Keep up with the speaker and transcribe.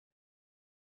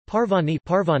Parbhani,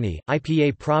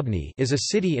 IPA Prabhani is a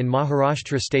city in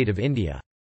Maharashtra state of India.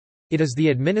 It is the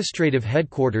administrative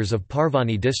headquarters of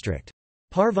Parbhani district.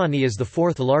 Parbhani is the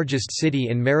fourth largest city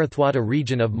in Marathwada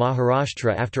region of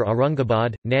Maharashtra after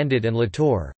Aurangabad, Nanded and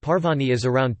Latur. Parbhani is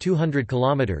around 200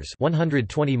 kilometers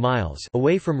 (120 miles)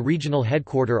 away from regional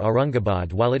headquarter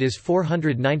Aurangabad, while it is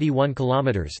 491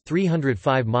 kilometers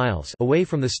 (305 miles) away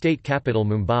from the state capital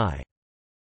Mumbai.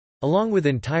 Along with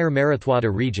entire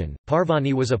Marathwada region,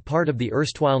 Parbhani was a part of the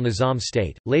erstwhile Nizam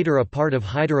state, later a part of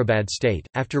Hyderabad state.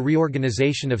 After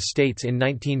reorganization of states in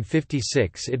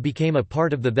 1956 it became a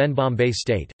part of the then Bombay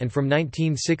state, and from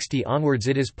 1960 onwards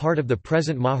it is part of the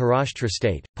present Maharashtra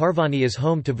state. Parbhani is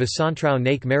home to Vasantrao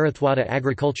Naik Marathwada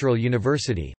Agricultural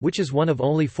University, which is one of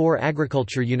only 4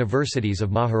 agriculture universities of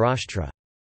Maharashtra.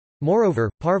 Moreover,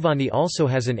 Parbhani also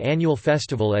has an annual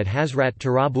festival at Hazrat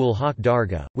Tarabul Haq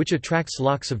Dargah, which attracts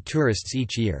lakhs of tourists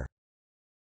each year.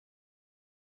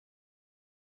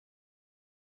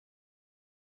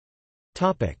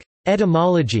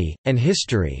 Etymology, and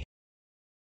history.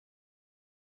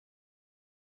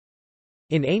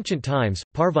 In ancient times,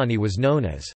 Parbhani was known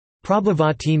as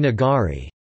Prabhavati Nagari,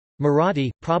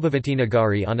 Marathi, Prabhavati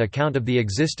Nagari, on account of the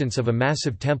existence of a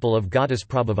massive temple of goddess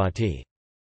Prabhavati.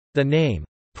 The name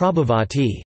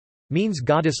Prabhavati means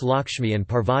goddess Lakshmi and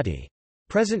Parvati.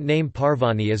 Present name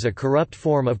Parbhani is a corrupt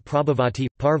form of Prabhavati.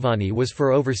 Parbhani was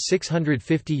for over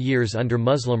 650 years under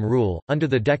Muslim rule. Under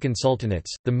the Deccan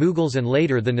Sultanates, the Mughals, and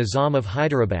later the Nizam of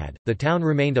Hyderabad, the town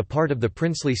remained a part of the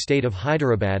princely state of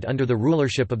Hyderabad under the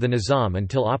rulership of the Nizam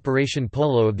until Operation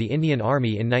Polo of the Indian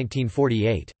Army in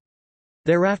 1948.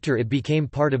 Thereafter it became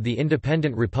part of the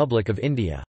Independent Republic of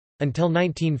India. Until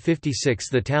 1956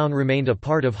 the town remained a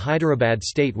part of Hyderabad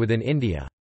state within India.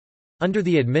 Under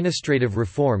the administrative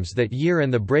reforms that year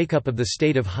and the breakup of the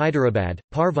state of Hyderabad,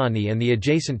 Parbhani and the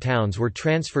adjacent towns were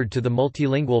transferred to the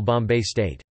multilingual Bombay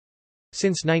state.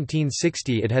 Since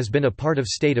 1960 it has been a part of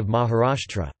state of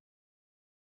Maharashtra.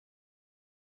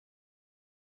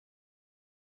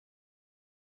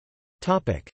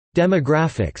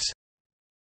 Demographics.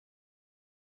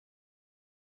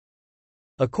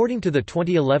 According to the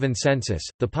 2011 census,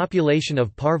 the population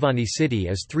of Parbhani city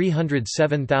is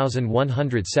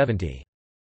 307,170.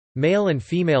 Male and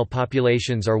female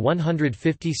populations are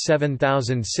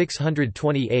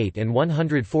 157,628 and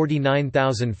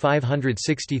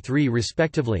 149,563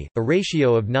 respectively, a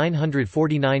ratio of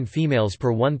 949 females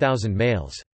per 1,000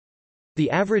 males. The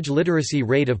average literacy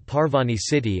rate of Parbhani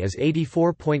city is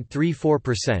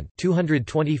 84.34%,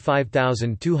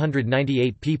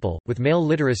 225,298 people, with male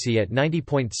literacy at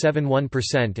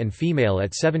 90.71% and female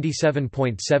at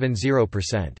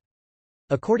 77.70%.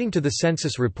 According to the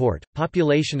census report,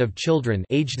 population of children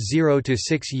aged 0 to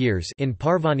 6 years in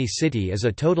Parbhani city is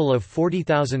a total of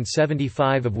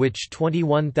 40,075, of which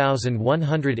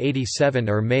 21,187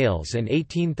 are males and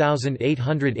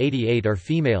 18,888 are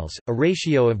females, a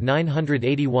ratio of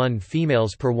 981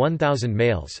 females per 1,000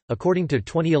 males. According to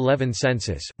 2011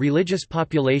 census, religious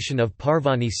population of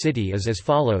Parbhani city is as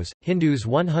follows: Hindus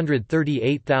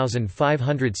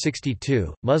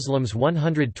 138,562, Muslims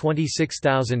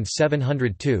 126,702,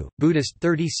 Buddhist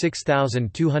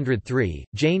 36,203,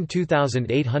 Jain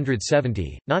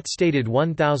 2,870, not stated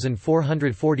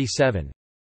 1,447,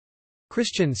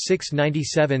 Christian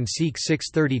 697, Sikh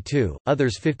 632,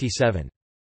 others 57.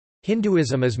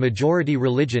 Hinduism is majority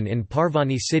religion in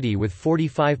Parbhani city with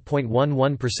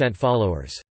 45.11%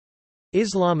 followers.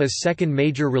 Islam is second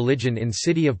major religion in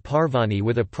city of Parbhani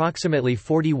with approximately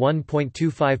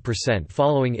 41.25%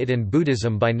 following it, and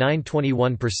Buddhism by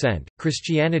 9.21%,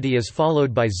 Christianity is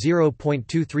followed by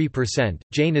 0.23%,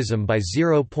 Jainism by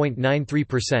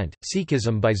 0.93%,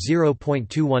 Sikhism by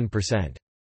 0.21%.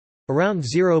 Around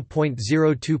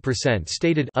 0.02%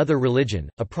 stated other religion,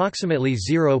 approximately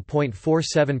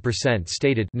 0.47%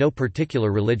 stated no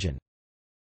particular religion.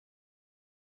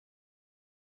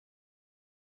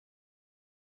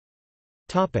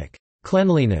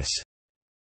 Cleanliness.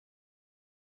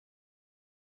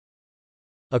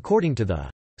 According to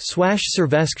the Swachh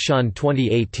Sarveskshan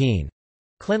 2018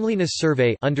 Cleanliness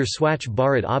Survey under Swachh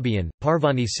Bharat Abhiyan,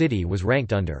 Parbhani city was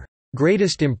ranked under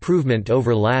Greatest Improvement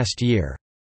over last year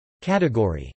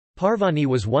category. Parbhani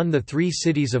was one of the 3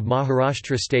 cities of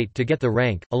Maharashtra state to get the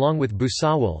rank, along with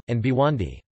Bhusawal, and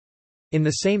Bhiwandi. In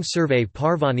the same survey,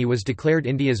 Parbhani was declared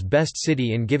India's best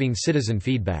city in giving citizen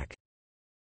feedback.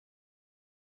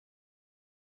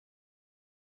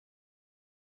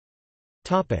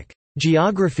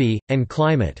 Geography, and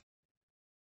climate.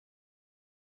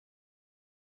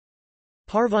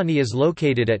 Parbhani is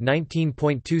located at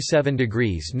 19.27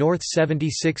 degrees north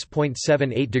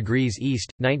 76.78 degrees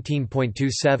east,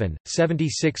 19.27,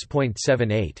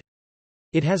 76.78.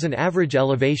 It has an average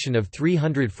elevation of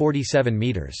 347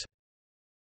 meters.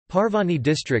 Parbhani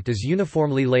district is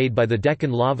uniformly laid by the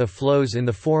Deccan lava flows in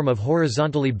the form of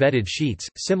horizontally bedded sheets,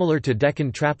 similar to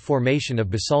Deccan trap formation of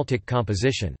basaltic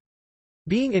composition.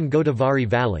 Being in Godavari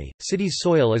Valley, city's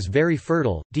soil is very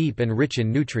fertile, deep and rich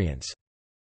in nutrients.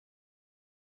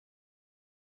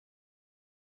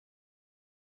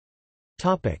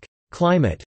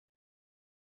 Climate.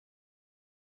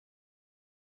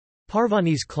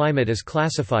 Parbhani's climate is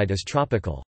classified as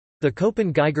tropical. The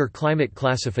Köppen-Geiger climate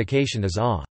classification is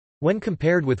A. When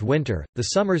compared with winter, the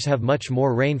summers have much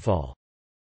more rainfall.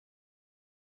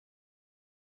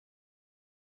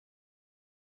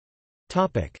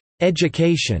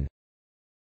 Education.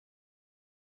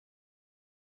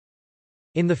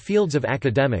 In the fields of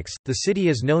academics, the city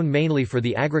is known mainly for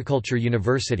the Agriculture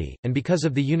University, and because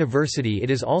of the university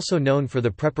it is also known for the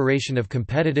preparation of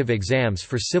competitive exams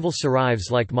for civil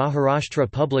sarivs like Maharashtra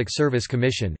Public Service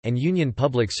Commission, and Union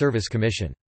Public Service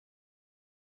Commission.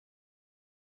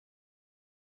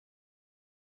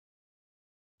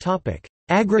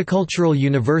 Agricultural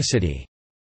University.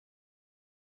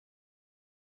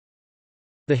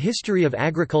 The history of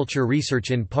agriculture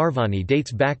research in Parbhani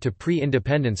dates back to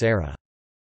pre-independence era.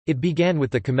 It began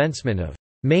with the commencement of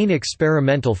main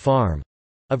experimental farm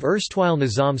of erstwhile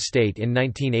Nizam state in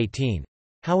 1918.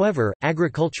 However,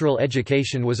 agricultural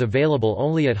education was available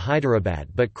only at Hyderabad,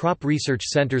 but crop research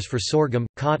centers for sorghum,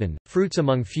 cotton, fruits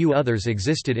among few others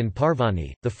existed in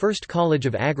Parbhani. The first college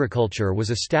of agriculture was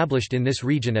established in this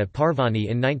region at Parbhani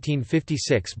in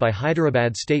 1956 by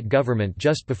Hyderabad state government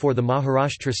just before the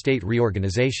Maharashtra state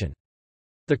reorganization.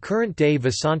 The current-day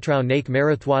Vasantrao Naik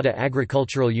Marathwada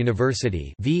Agricultural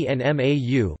University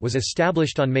was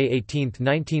established on May 18,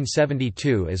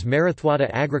 1972 as Marathwada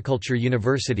Agriculture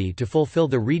University to fulfill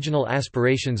the regional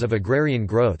aspirations of agrarian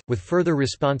growth, with further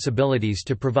responsibilities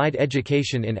to provide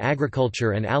education in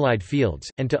agriculture and allied fields,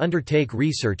 and to undertake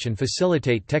research and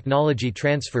facilitate technology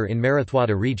transfer in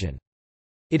Marathwada region.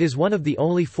 It is one of the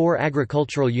only 4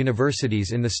 agricultural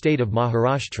universities in the state of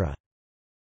Maharashtra.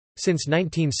 Since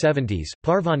 1970s,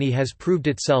 Parbhani has proved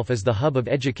itself as the hub of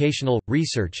educational,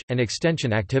 research, and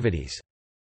extension activities.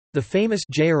 The famous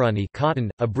Jayarani cotton,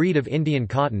 a breed of Indian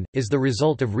cotton, is the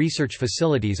result of research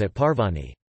facilities at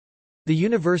Parbhani. The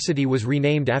university was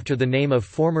renamed after the name of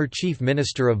former Chief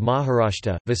Minister of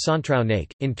Maharashtra, Vasantrao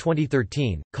Naik. In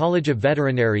 2013, College of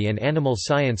Veterinary and Animal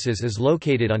Sciences is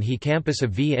located on HE campus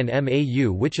of VNMAU,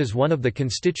 which is one of the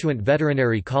constituent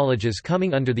veterinary colleges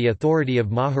coming under the authority of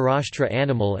Maharashtra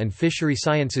Animal and Fishery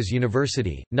Sciences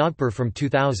University, Nagpur from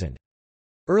 2000.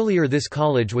 Earlier this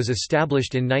college was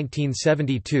established in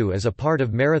 1972 as a part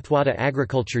of Marathwada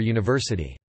Agriculture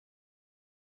University.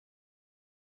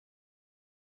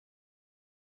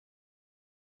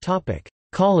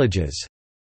 Colleges.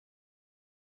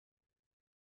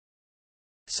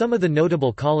 Some of the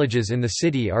notable colleges in the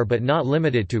city are but not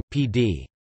limited to, P.D.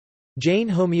 Jain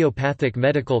Homeopathic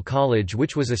Medical College,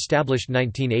 which was established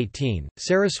 1918,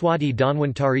 Saraswati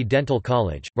Dhanwantari Dental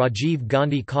College, Rajiv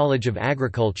Gandhi College of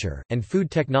Agriculture, and Food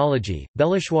Technology,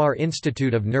 Beleshwar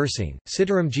Institute of Nursing,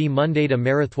 Sitaramji Mundada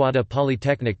Marathwada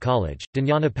Polytechnic College,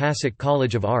 Dnyanapasak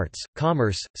College of Arts,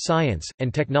 Commerce, Science,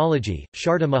 and Technology,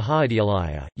 Sharda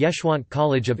Mahavidyalaya, Yeshwant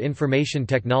College of Information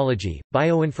Technology,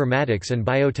 Bioinformatics and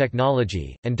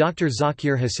Biotechnology, and Dr.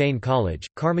 Zakir Hussain College,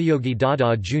 Karmayogi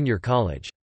Dada Junior College.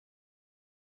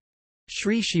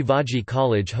 Shri Shivaji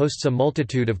College hosts a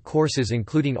multitude of courses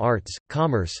including arts,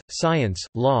 commerce, science,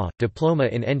 law, diploma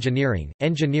in engineering,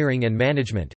 engineering and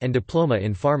management, and diploma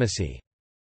in pharmacy.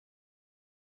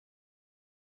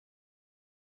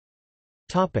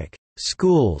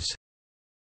 Schools.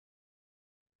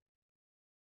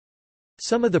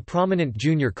 Some of the prominent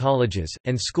junior colleges,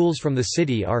 and schools from the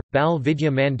city are, Bal Vidya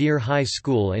Mandir High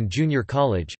School and Junior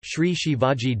College, Shri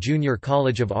Shivaji Junior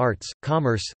College of Arts,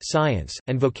 Commerce, Science,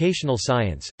 and Vocational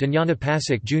Science,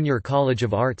 Dnyanapasak Junior College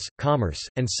of Arts, Commerce,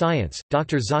 and Science,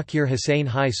 Dr. Zakir Hussain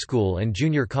High School and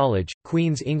Junior College,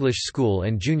 Queen's English School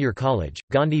and Junior College,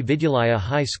 Gandhi Vidyalaya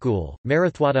High School,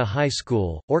 Marathwada High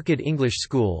School, Orchid English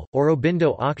School,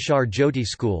 Aurobindo Akshar Jyoti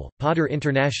School, Potter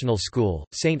International School,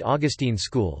 St. Augustine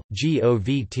School, GOVT.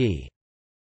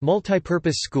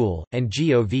 Multipurpose School, and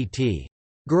GOVT.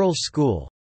 Girls' School.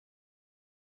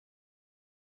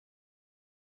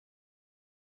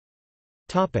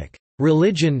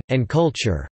 Religion, and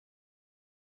culture.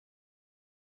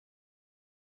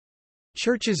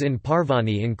 Churches in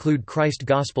Parbhani include Christ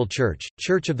Gospel Church,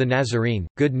 Church of the Nazarene,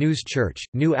 Good News Church,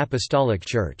 New Apostolic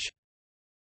Church.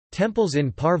 Temples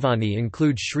in Parbhani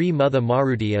include Sri Mutha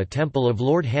Maruti, a temple of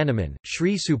Lord Hanuman,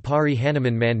 Sri Supari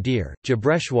Hanuman Mandir,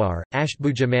 Jabreshwar,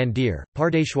 Ashtbhuja Mandir,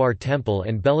 Pardeshwar Temple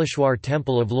and Beleshwar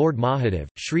Temple of Lord Mahadev,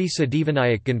 Sri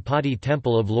Siddhivinayak Ganpati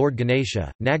Temple of Lord Ganesha,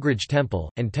 Nagraj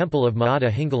Temple, and Temple of Maata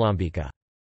Hingalambika.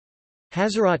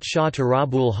 Hazrat Shah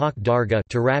Tarabul Haq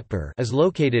Dargah is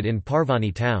located in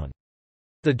Parbhani town.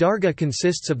 The dargah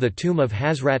consists of the tomb of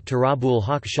Hazrat Tarabul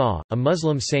Haq Shah, a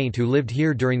Muslim saint who lived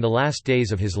here during the last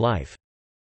days of his life.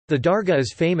 The dargah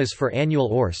is famous for annual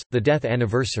Urs, the death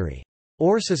anniversary.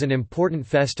 Urs is an important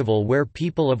festival where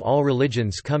people of all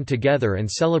religions come together and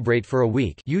celebrate for a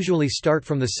week, usually start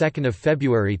from the 2nd of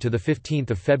February to the 15th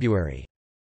of February.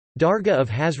 Dargah of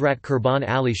Hazrat Qurban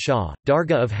Ali Shah,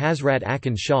 Dargah of Hazrat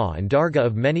Akan Shah and Dargah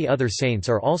of many other saints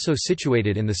are also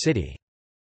situated in the city.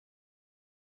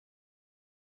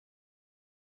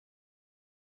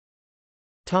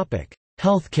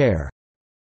 Healthcare.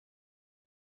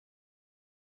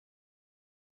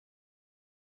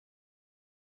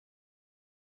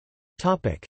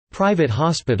 Private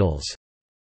hospitals.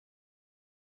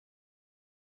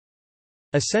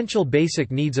 Essential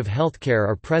basic needs of healthcare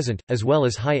are present, as well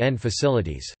as high-end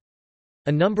facilities.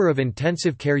 A number of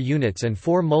intensive care units and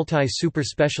 4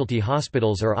 multi-super-specialty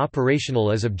hospitals are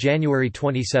operational as of January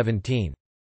 2017.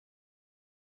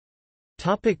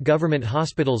 Government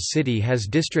hospitals. City has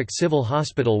District Civil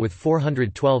Hospital with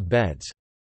 412 beds.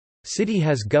 City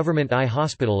has Government Eye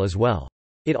Hospital as well.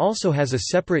 It also has a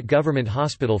separate government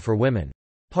hospital for women.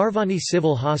 Parbhani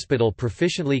Civil Hospital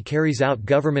proficiently carries out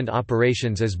government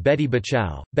operations as Beti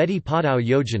Bachao, Beti Padhao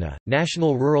Yojana,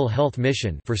 National Rural Health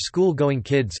Mission for school-going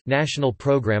kids, National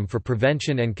Program for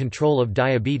Prevention and Control of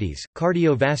Diabetes,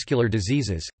 Cardiovascular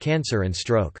Diseases, Cancer and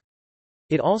Stroke.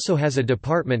 It also has a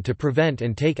department to prevent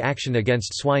and take action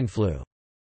against swine flu.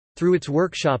 Through its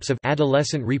workshops of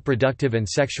adolescent reproductive and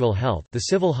sexual health, the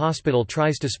civil hospital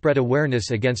tries to spread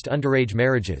awareness against underage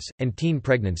marriages, and teen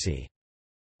pregnancy.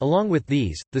 Along with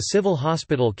these, the civil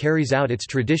hospital carries out its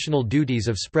traditional duties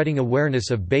of spreading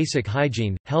awareness of basic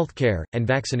hygiene, healthcare, and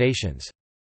vaccinations.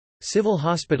 Civil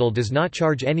hospital does not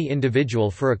charge any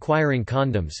individual for acquiring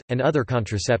condoms, and other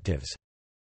contraceptives.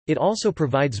 It also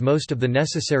provides most of the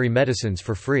necessary medicines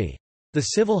for free. The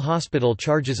civil hospital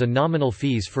charges a nominal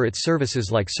fees for its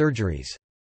services like surgeries.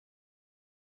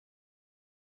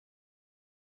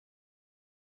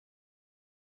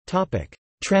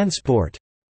 Transport.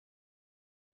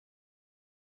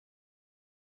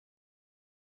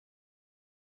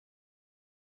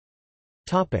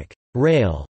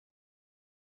 Rail.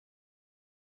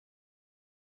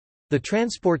 The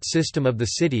transport system of the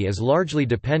city is largely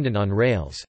dependent on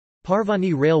rails.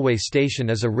 Parbhani Railway Station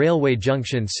is a railway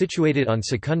junction situated on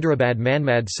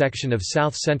Secunderabad-Manmad section of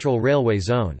South Central Railway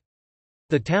Zone.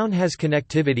 The town has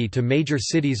connectivity to major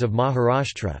cities of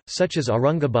Maharashtra, such as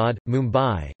Aurangabad,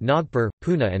 Mumbai, Nagpur,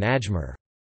 Pune and Ajmer.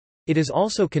 It is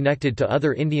also connected to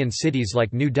other Indian cities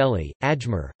like New Delhi,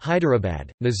 Ajmer,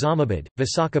 Hyderabad, Nizamabad,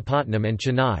 Visakhapatnam and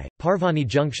Chennai. Parbhani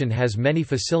Junction has many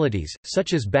facilities,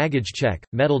 such as baggage check,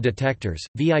 metal detectors,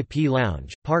 VIP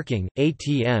lounge, parking,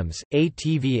 ATMs,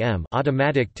 ATVM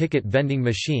automatic ticket vending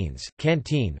machines,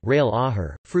 canteen rail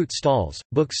ahar, fruit stalls,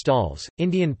 book stalls,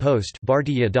 Indian Post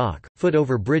Bhartiya Dak,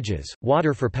 foot-over bridges,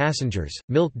 water for passengers,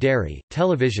 milk dairy,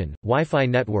 television, Wi-Fi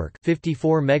network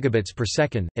 54 megabits per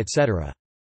second, etc.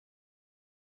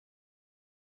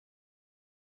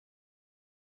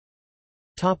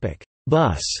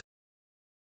 Bus.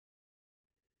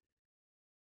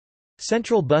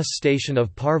 Central Bus Station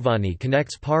of Parbhani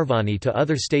connects Parbhani to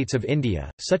other states of India,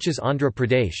 such as Andhra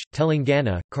Pradesh,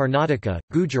 Telangana, Karnataka,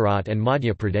 Gujarat and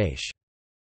Madhya Pradesh.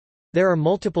 There are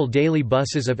multiple daily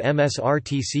buses of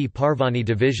MSRTC Parbhani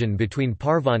division between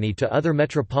Parbhani to other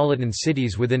metropolitan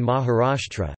cities within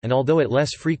Maharashtra, and although at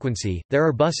less frequency, there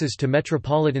are buses to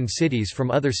metropolitan cities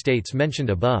from other states mentioned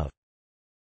above.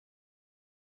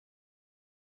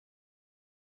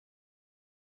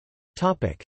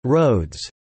 Roads.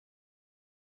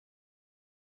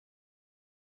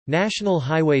 National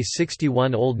Highway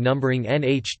 61 old numbering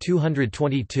NH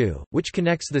 222, which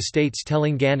connects the states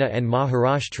Telangana and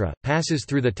Maharashtra, passes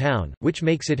through the town, which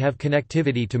makes it have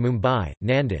connectivity to Mumbai,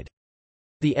 Nanded.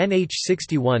 The NH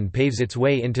 61 paves its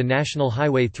way into National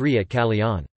Highway 3 at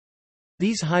Kalyan.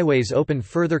 These highways open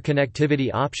further connectivity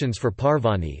options for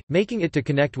Parbhani, making it to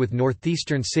connect with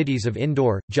northeastern cities of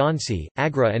Indore, Jhansi,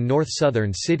 Agra and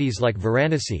north-southern cities like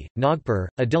Varanasi, Nagpur,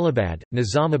 Adilabad,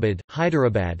 Nizamabad,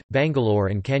 Hyderabad, Bangalore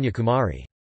and Kanyakumari.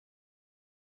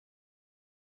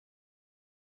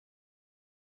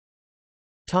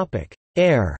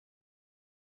 Air.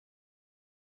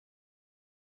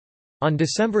 On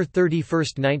December 31,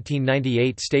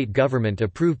 1998, state government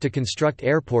approved to construct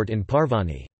airport in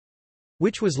Parbhani,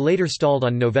 which was later stalled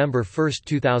on November 1,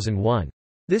 2001.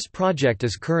 This project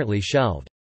is currently shelved.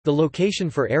 The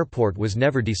location for airport was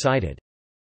never decided.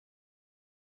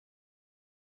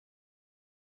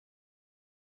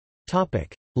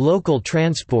 Local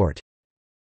transport.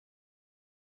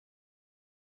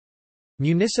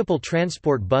 Municipal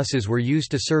transport buses were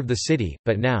used to serve the city,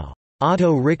 but now,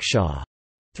 auto rickshaw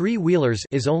three-wheelers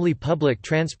is only public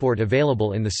transport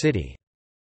available in the city.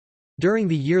 During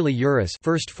the yearly Urus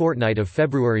first fortnight of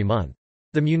February month,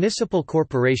 the municipal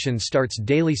corporation starts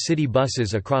daily city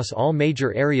buses across all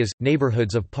major areas,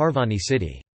 neighborhoods of Parbhani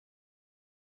city.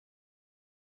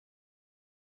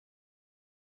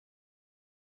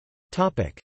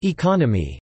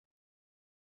 Economy.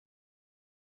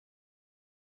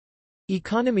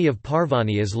 Economy of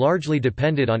Parbhani is largely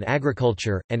dependent on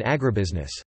agriculture, and agribusiness.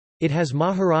 It has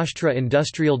Maharashtra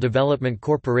Industrial Development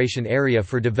Corporation area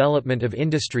for development of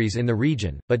industries in the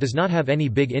region, but does not have any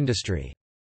big industry.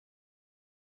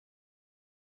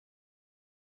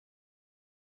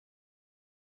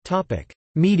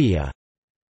 Media.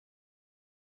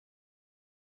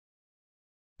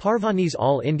 Parbhani's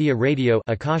All India Radio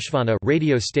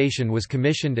radio station was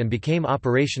commissioned and became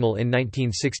operational in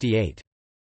 1968.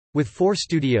 With 4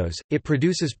 studios, it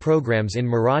produces programs in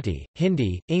Marathi,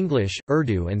 Hindi, English,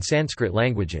 Urdu and Sanskrit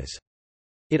languages.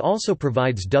 It also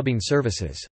provides dubbing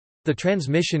services. The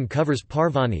transmission covers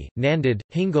Parbhani, Nanded,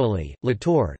 Hingoli,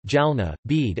 Latur, Jalna,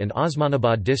 Beed and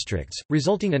Osmanabad districts,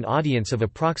 resulting in an audience of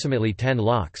approximately 10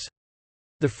 lakhs.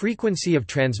 The frequency of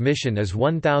transmission is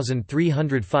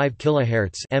 1305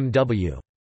 kHz MW.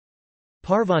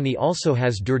 Parbhani also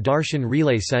has Doordarshan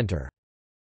Relay Center.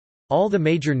 All the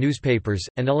major newspapers,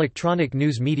 and electronic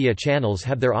news media channels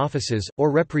have their offices,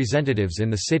 or representatives in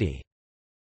the city.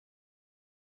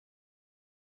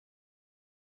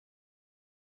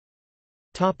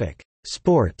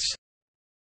 Sports.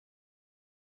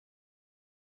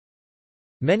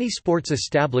 Many sports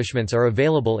establishments are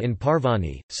available in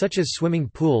Parbhani, such as swimming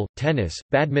pool, tennis,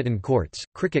 badminton courts,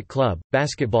 cricket club,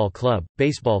 basketball club,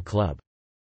 baseball club.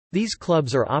 These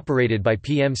clubs are operated by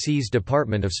PMC's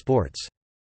Department of Sports.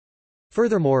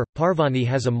 Furthermore, Parbhani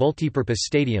has a multipurpose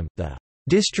stadium, the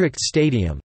District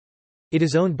Stadium. It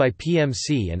is owned by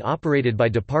PMC and operated by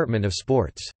Department of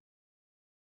Sports.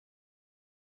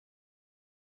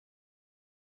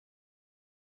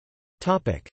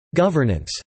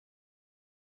 Governance.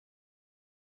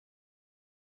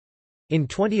 In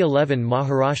 2011,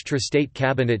 Maharashtra State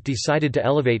Cabinet decided to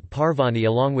elevate Parbhani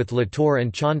along with Latur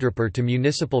and Chandrapur to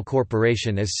municipal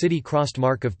corporation as city crossed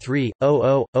mark of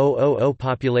 3,000,000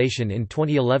 population in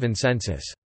 2011 census.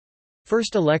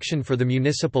 First election for the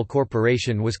municipal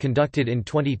corporation was conducted in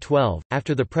 2012,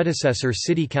 after the predecessor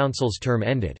city council's term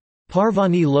ended.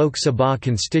 Parbhani Lok Sabha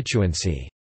constituency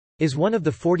is one of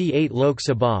the 48 Lok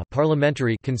Sabha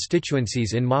parliamentary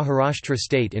constituencies in Maharashtra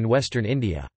state in western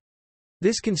India.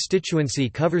 This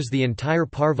constituency covers the entire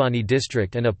Parbhani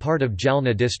district and a part of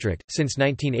Jalna district. Since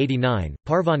 1989,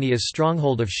 Parbhani is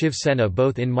stronghold of Shiv Sena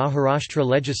both in Maharashtra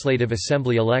Legislative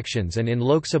Assembly elections and in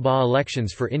Lok Sabha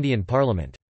elections for Indian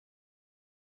Parliament.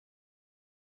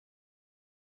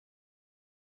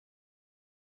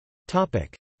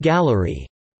 Topic: Gallery.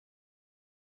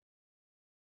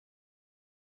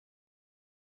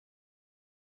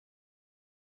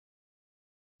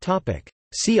 Topic: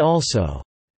 See also.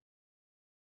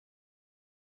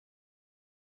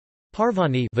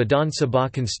 Parbhani Vidhan Sabha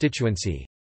constituency,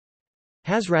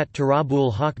 Hazrat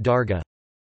Tarabul Haq Dargah,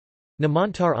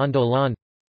 Namantar Andolan,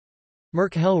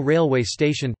 Murkhel railway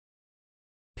station,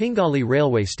 Pingali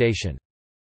railway station.